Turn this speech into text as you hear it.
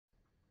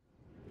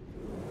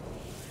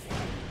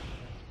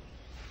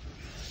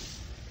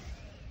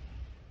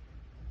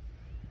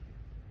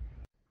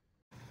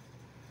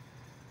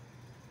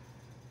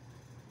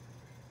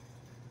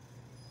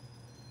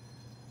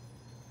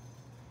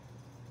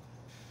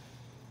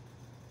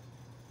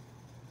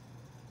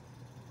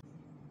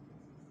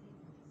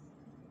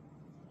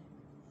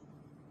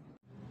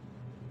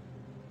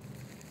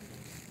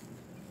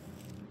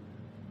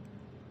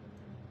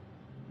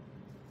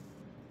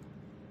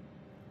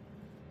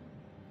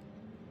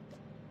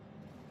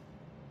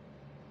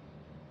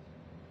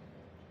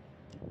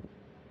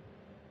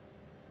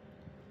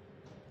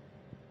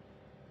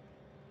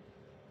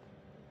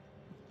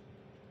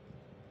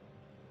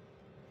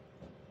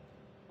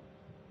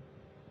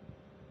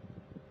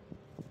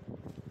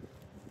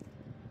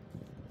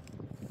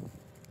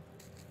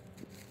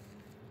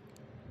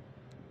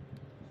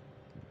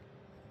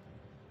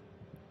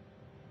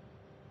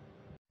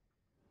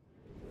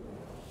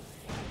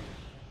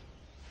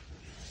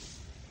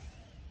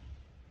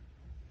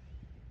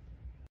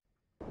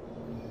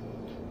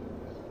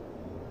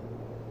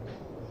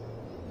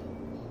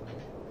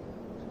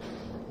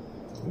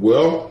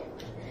Well,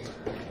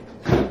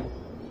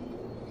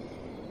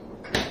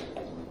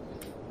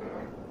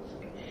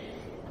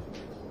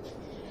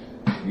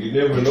 you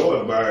never know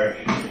it by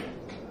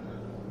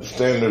the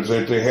standards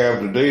that they have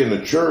today in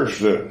the church,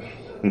 that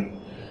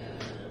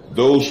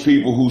those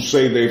people who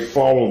say they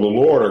follow the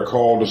Lord are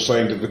called to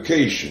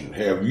sanctification.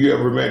 Have you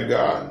ever met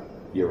God?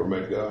 You ever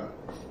met God?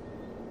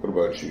 What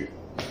about you?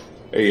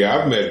 Hey,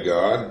 I've met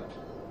God.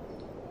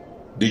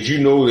 Did you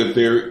know that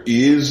there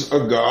is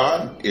a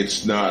God?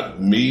 It's not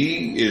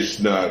me. It's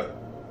not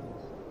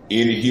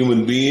any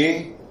human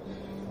being.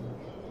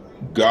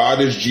 God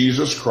is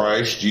Jesus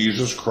Christ.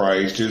 Jesus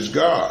Christ is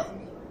God.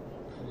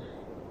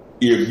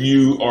 If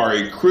you are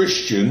a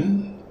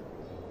Christian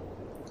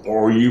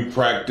or you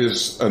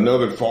practice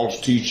another false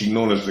teaching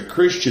known as the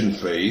Christian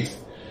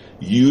faith,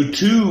 you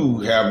too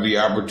have the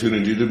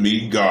opportunity to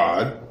meet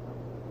God.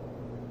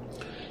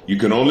 You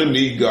can only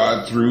meet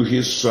God through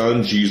his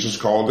son, Jesus,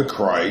 called the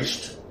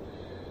Christ.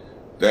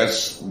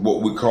 That's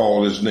what we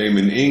call his name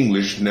in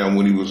English. Now,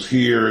 when he was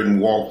here and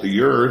walked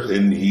the earth,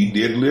 and he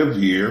did live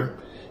here,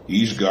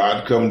 he's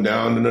God come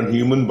down in a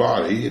human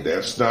body.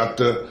 That's not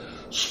the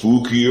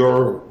spooky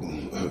or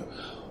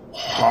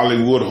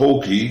Hollywood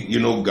hokey.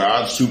 You know,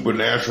 God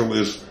supernatural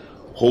is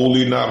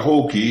holy, not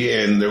hokey.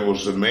 And there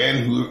was a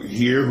man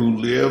here who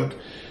lived,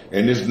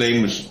 and his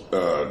name is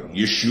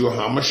Yeshua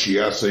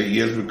HaMashiach. I say he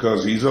is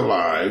because he's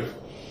alive.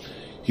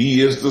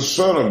 He is the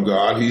Son of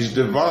God. He's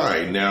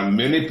divine. Now,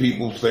 many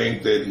people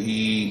think that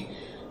he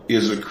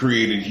is a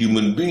created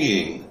human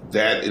being.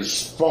 That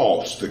is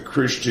false. The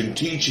Christian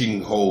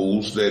teaching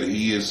holds that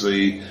he is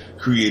a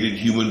created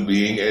human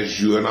being, as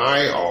you and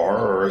I are,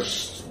 or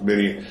as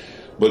many.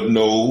 But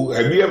no,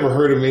 have you ever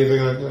heard of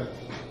anything like that?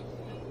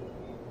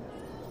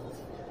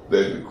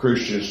 That the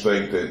Christians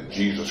think that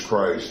Jesus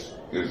Christ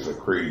is a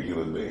created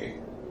human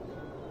being.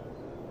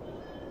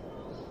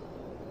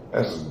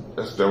 That's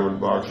dumber than a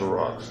box of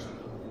rocks,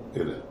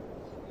 isn't it?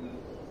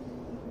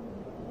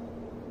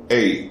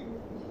 Hey,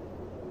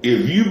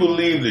 if you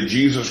believe that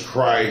Jesus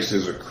Christ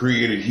is a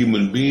created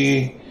human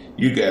being,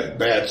 you got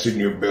bats in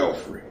your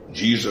belfry.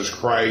 Jesus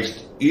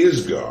Christ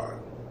is God.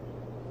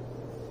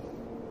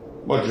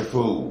 Bunch of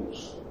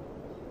fools.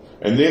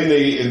 And then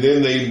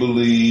they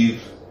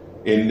believe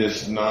in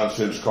this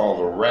nonsense called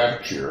the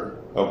rapture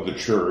of the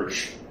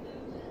church.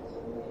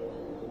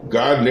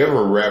 God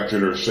never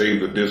raptured or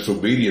saved the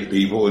disobedient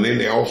people. And then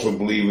they also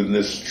believe in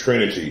this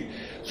Trinity.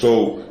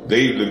 So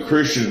the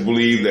Christians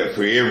believe that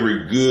for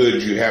every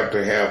good you have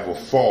to have a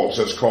false.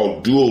 That's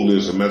called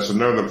dualism. That's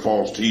another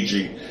false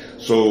teaching.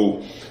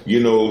 So,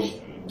 you know,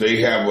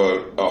 they have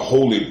a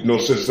holy, no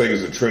such thing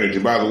as a Trinity.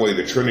 By the way,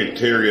 the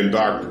Trinitarian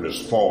doctrine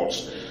is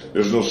false.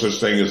 There's no such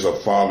thing as a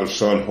Father,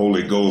 Son,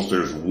 Holy Ghost.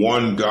 There's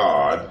one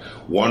God,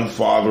 one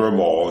Father of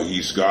all.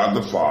 He's God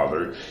the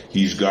Father.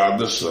 He's God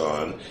the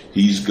Son.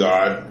 He's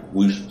God,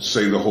 we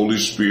say the Holy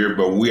Spirit,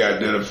 but we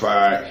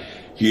identify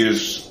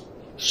his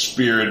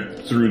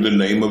Spirit through the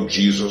name of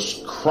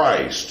Jesus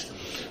Christ.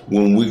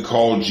 When we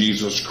call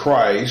Jesus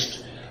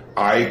Christ,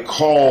 I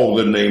call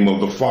the name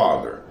of the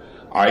Father.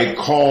 I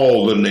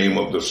call the name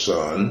of the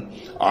Son.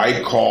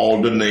 I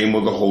call the name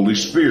of the Holy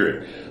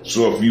Spirit.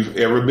 So if you've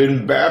ever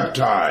been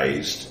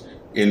baptized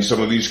in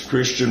some of these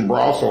Christian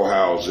brothel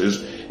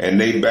houses and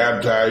they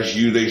baptize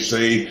you, they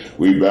say,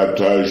 we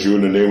baptize you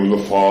in the name of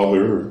the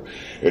Father,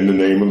 in the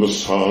name of the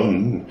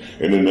Son,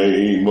 in the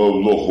name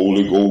of the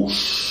Holy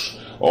Ghost.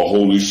 Or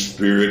Holy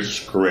Spirit,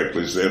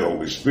 correctly said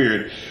Holy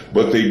Spirit,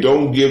 but they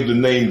don't give the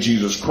name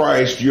Jesus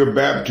Christ. Your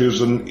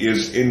baptism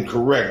is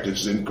incorrect.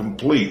 It's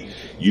incomplete.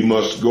 You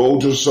must go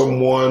to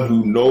someone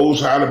who knows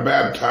how to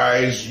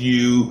baptize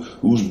you,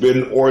 who's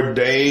been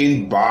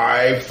ordained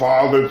by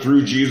Father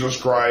through Jesus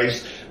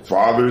Christ.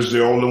 Father is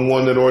the only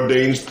one that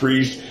ordains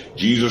priests.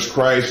 Jesus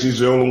Christ is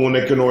the only one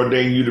that can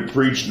ordain you to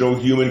preach. No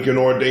human can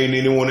ordain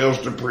anyone else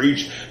to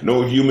preach.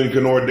 No human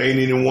can ordain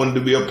anyone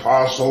to be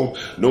apostle.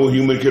 No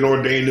human can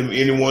ordain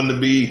anyone to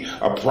be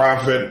a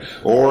prophet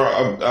or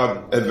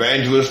a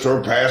evangelist or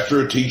a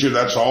pastor or teacher.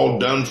 That's all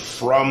done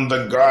from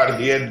the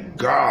Godhead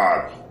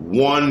God.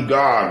 One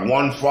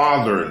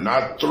Father,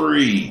 not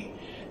three.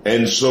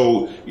 And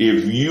so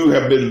if you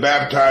have been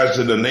baptized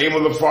in the name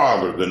of the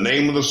Father, the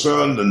name of the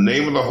Son, the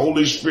name of the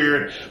Holy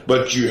Spirit,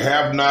 but you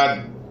have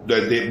not,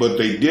 but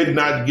they did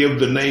not give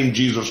the name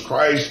Jesus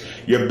Christ,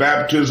 your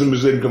baptism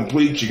is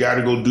incomplete. You got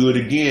to go do it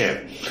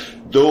again.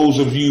 Those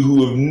of you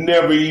who have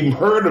never even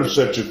heard of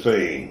such a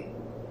thing,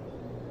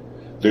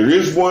 there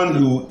is one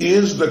who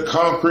is the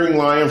conquering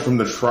lion from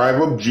the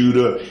tribe of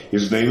Judah.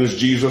 His name is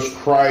Jesus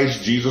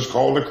Christ. Jesus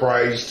called the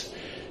Christ.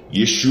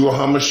 Yeshua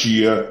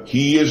HaMashiach.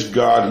 He is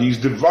God. He's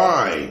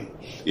divine.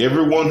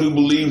 Everyone who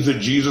believes that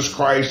Jesus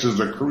Christ is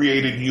a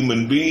created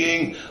human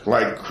being,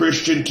 like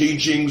Christian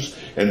teachings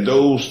and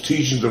those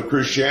teachings of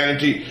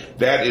Christianity,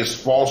 that is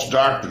false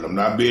doctrine. I'm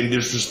not being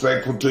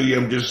disrespectful to you.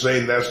 I'm just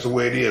saying that's the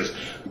way it is.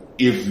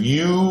 If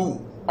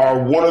you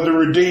are one of the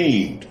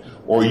redeemed,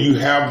 or you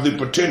have the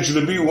potential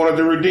to be one of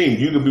the redeemed,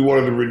 you could be one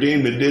of the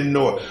redeemed and didn't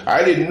know it.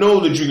 I didn't know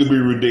that you could be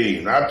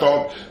redeemed. I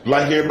thought,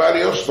 like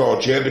everybody else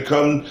thought, you had to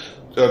come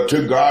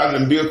to God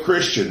and be a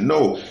Christian.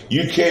 No,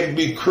 you can't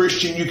be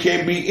Christian. You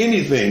can't be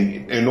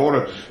anything in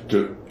order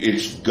to,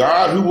 it's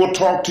God who will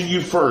talk to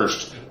you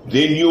first.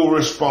 Then you'll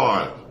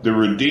respond. The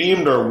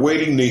redeemed are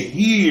waiting to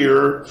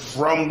hear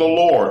from the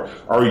Lord.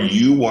 Are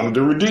you one of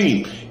the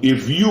redeemed?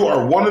 If you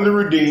are one of the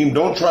redeemed,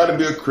 don't try to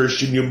be a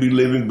Christian. You'll be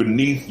living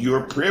beneath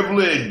your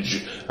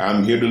privilege.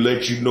 I'm here to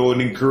let you know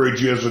and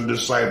encourage you as a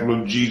disciple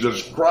of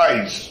Jesus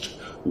Christ.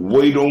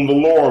 Wait on the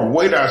Lord.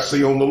 Wait, I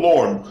say, on the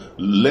Lord.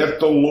 Let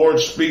the Lord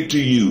speak to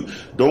you.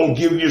 Don't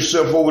give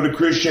yourself over to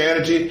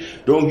Christianity.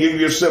 Don't give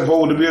yourself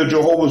over to be a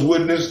Jehovah's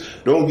Witness.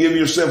 Don't give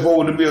yourself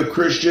over to be a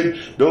Christian.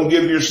 Don't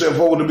give yourself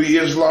over to be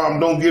Islam.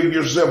 Don't give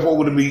yourself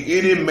over to be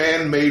any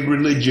man-made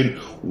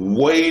religion.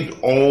 Wait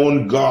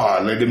on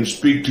God. Let him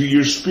speak to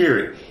your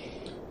spirit.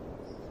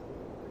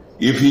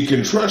 If he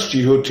can trust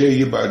you, he'll tell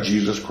you about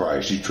Jesus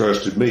Christ. He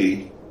trusted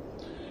me.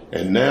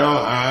 And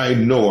now I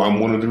know I'm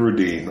one of the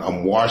redeemed.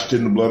 I'm washed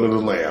in the blood of the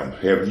Lamb.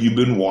 Have you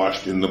been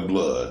washed in the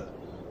blood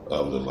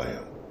of the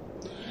Lamb?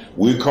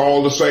 We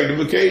call the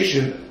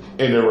sanctification,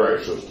 and the right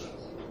sister,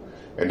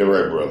 and the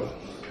right brother.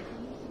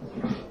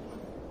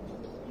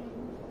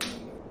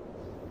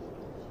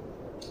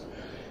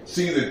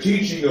 See, the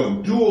teaching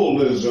of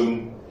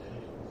dualism,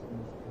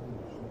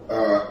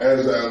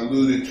 as I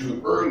alluded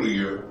to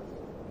earlier,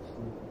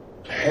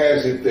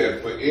 has it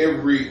that for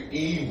every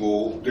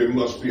evil, there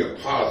must be a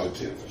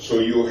positive. So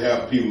you'll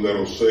have people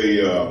that'll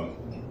say,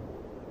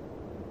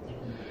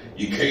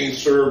 you can't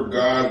serve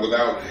God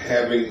without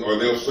having, or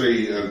they'll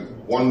say,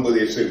 one way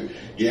they said,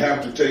 you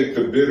have to take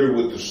the bitter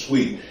with the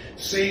sweet.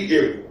 See,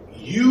 if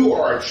you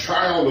are a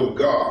child of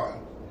God,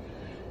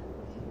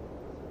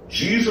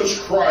 Jesus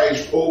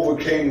Christ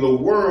overcame the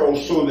world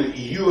so that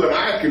you and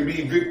I can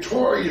be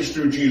victorious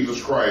through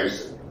Jesus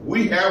Christ.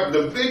 We have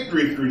the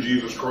victory through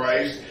Jesus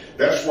Christ.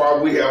 That's why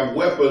we have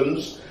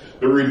weapons,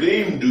 the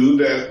redeemed do,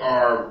 that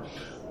are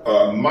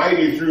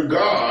mighty through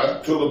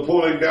God to the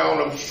pulling down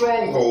of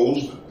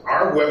strongholds.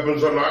 Our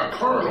weapons are not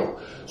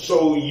carnal.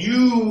 So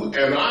you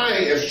and I,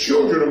 as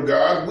children of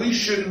God, we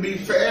shouldn't be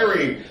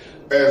faring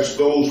as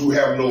those who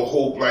have no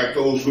hope, like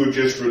those who are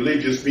just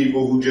religious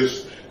people who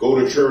just go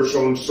to church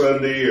on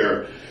Sunday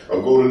or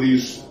go to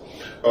these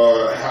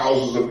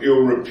houses of ill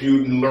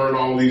repute and learn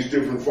all these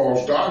different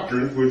false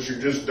doctrines, which are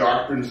just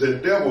doctrines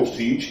that devils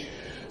teach.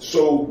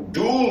 So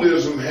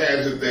dualism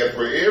has it that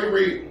for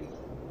every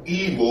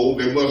evil,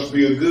 there must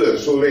be a good.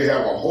 So they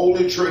have a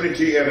holy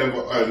trinity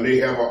and they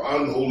have an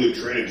unholy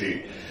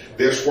trinity.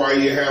 That's why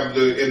you have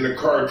in the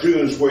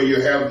cartoons where you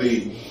have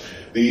the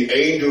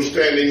angel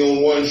standing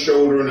on one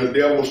shoulder and the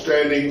devil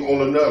standing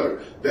on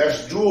another.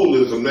 That's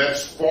dualism.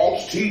 That's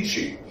false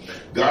teaching.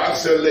 God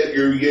said, let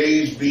your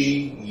yeas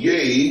be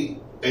yea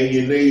and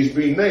your nays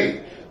be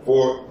nay.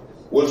 For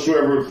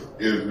whatsoever,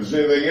 if there's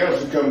anything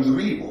else, it comes of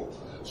evil.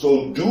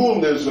 So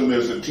dualism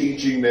is a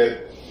teaching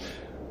that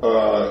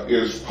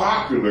is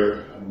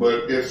popular,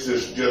 but it's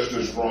just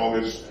as wrong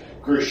as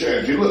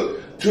Christianity.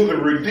 Look, to the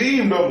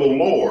redeemed of the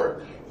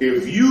Lord,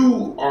 if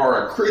you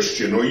are a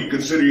Christian or you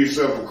consider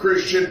yourself a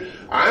Christian,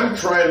 I'm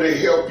trying to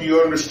help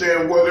you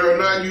understand whether or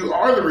not you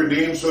are the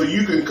redeemed so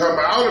you can come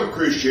out of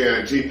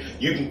Christianity,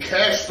 you can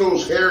cast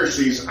those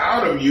heresies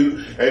out of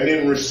you, and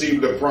then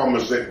receive the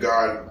promise that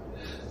God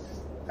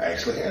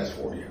actually has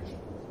for you.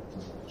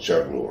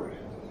 Shout glory.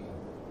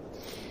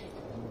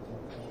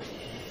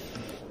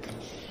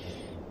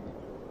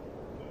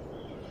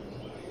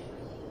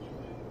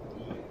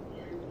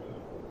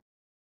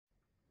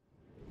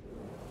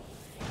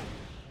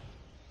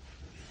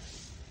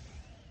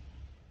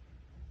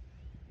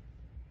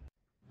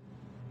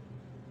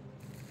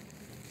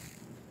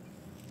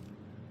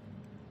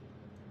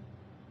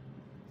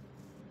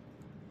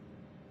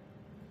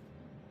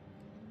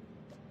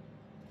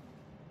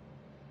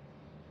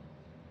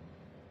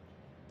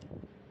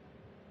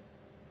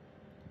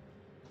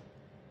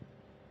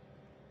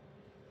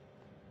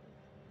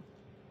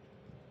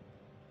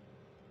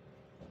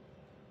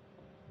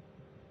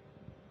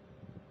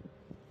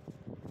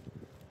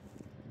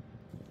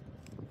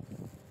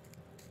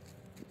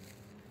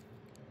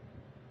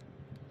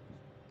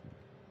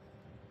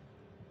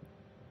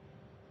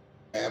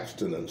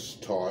 Abstinence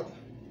taught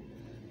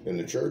in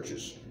the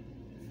churches.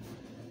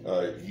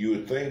 You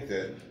would think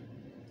that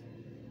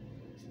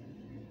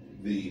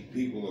the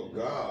people of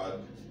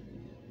God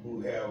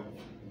who have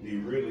the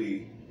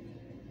really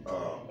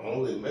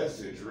only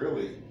message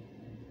really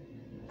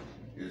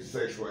is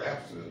sexual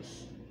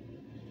abstinence.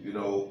 You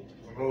know,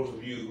 for those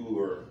of you who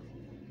are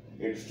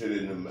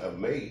interested in a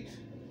mate,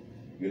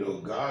 you know,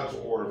 God's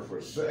order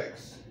for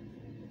sex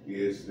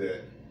is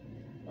that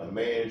a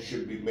man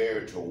should be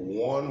married to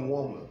one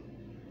woman.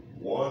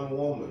 One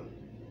woman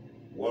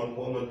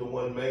to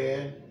one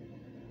man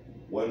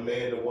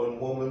to one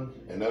woman.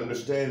 And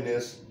understand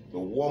this, the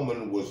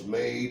woman was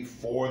made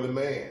for the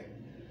man,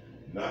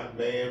 not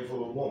man for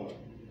the woman.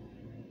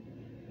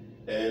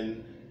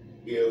 And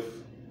if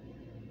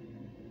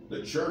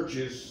the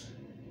churches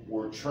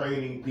were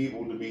training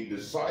people to be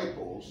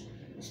disciples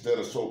instead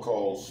of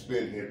so-called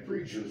spinhead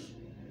preachers,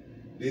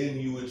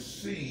 then you would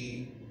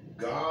see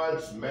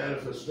God's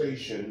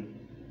manifestation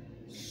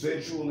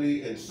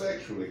sensually and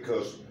sexually,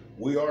 because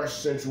we are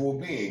sensual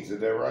beings, is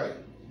that right?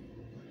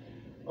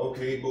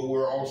 Okay, but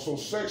we're also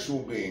sexual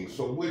beings.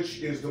 So which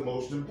is the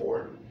most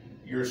important?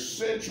 Your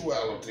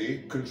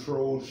sensuality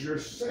controls your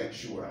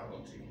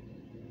sexuality.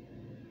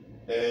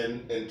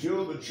 And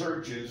until the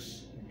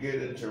churches get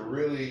into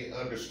really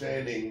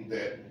understanding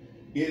that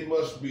it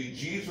must be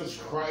Jesus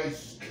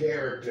Christ's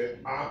character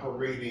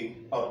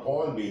operating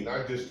upon me,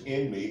 not just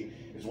in me.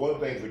 It's one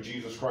thing for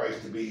Jesus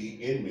Christ to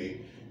be in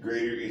me.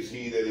 Greater is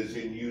he that is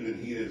in you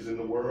than he that is in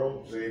the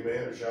world. Say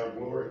amen or shout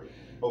glory.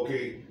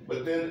 Okay,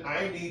 but then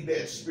I need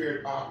that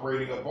spirit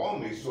operating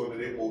upon me so that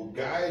it will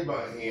guide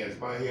my hands.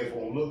 My hands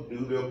won't look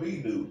new, they'll be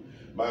new.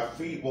 My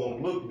feet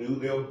won't look new,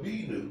 they'll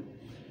be new.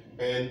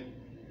 And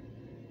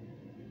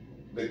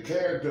the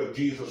character of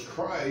Jesus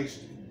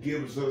Christ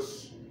gives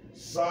us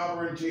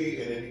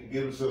sovereignty, and it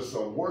gives us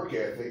a work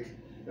ethic,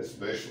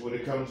 especially when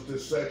it comes to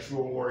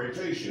sexual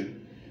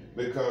orientation,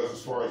 because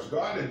as far as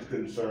God is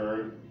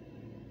concerned,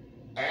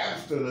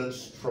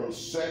 abstinence from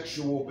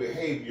sexual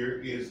behavior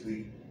is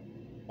the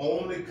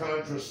only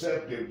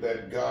contraceptive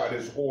that God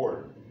has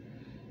ordered.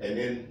 And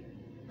then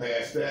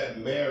past that,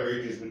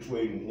 marriage is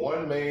between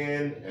one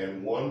man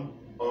and one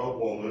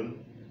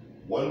woman,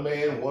 one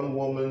man, one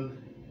woman,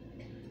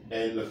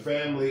 and the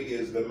family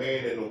is the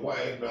man and the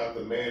wife, not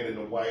the man and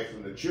the wife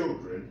and the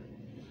children.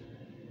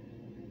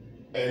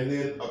 And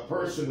then a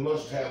person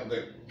must have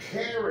the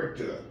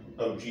character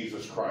of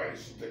Jesus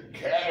Christ, the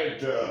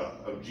character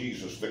of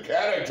Jesus, the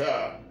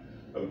character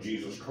of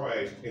Jesus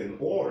Christ in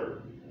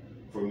order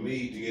for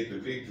me to get the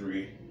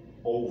victory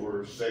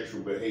over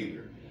sexual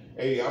behavior.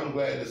 Hey, I'm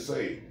glad to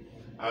say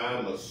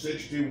I'm a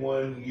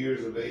 61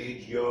 years of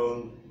age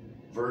young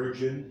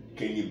virgin.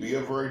 Can you be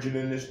a virgin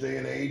in this day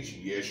and age?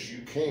 Yes, you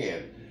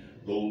can.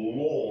 The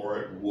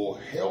Lord will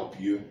help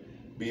you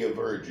be a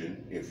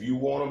virgin. If you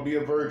want to be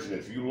a virgin,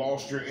 if you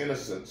lost your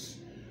innocence,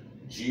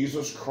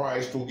 Jesus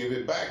Christ will give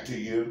it back to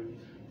you.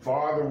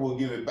 Father will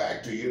give it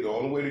back to you. The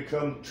only way to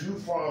come to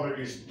Father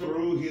is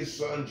through his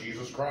Son,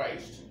 Jesus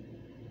Christ.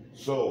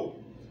 So,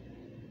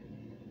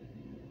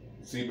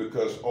 see,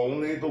 because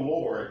only the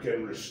Lord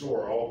can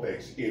restore all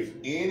things. If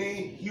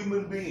any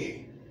human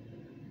being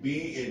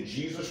be in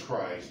Jesus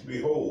Christ,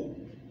 behold,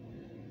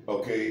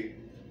 okay,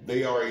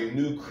 they are a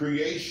new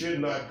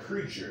creation, not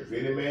creature. If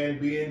any man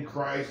be in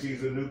Christ,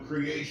 he's a new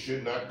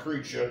creation, not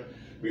creature.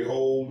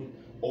 Behold,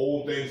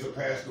 old things have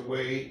passed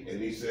away,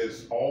 and he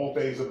says, all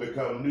things have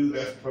become new.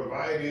 That's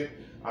provided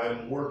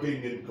I'm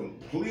working in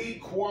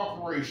complete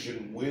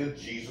cooperation with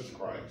Jesus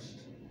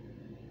Christ.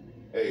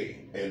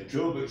 Hey,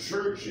 until the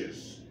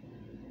churches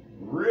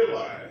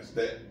realize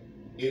that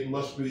it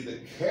must be the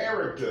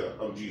character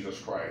of Jesus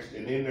Christ,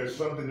 and then there's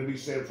something to be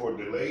said for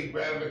delayed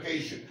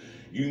gratification.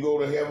 You can go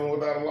to heaven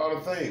without a lot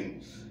of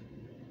things,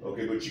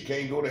 okay, but you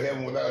can't go to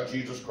heaven without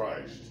Jesus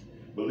Christ.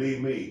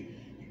 Believe me,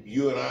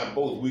 you and I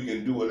both, we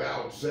can do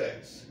without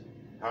sex.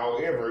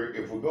 However,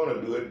 if we're going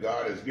to do it,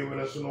 God has given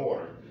us an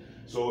order.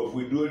 So if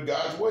we do it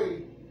God's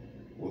way,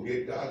 we'll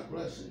get God's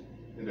blessing.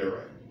 Isn't that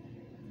right?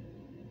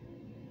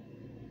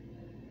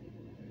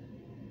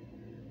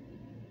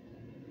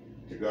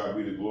 To God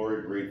be the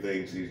glory, great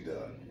things he's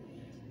done.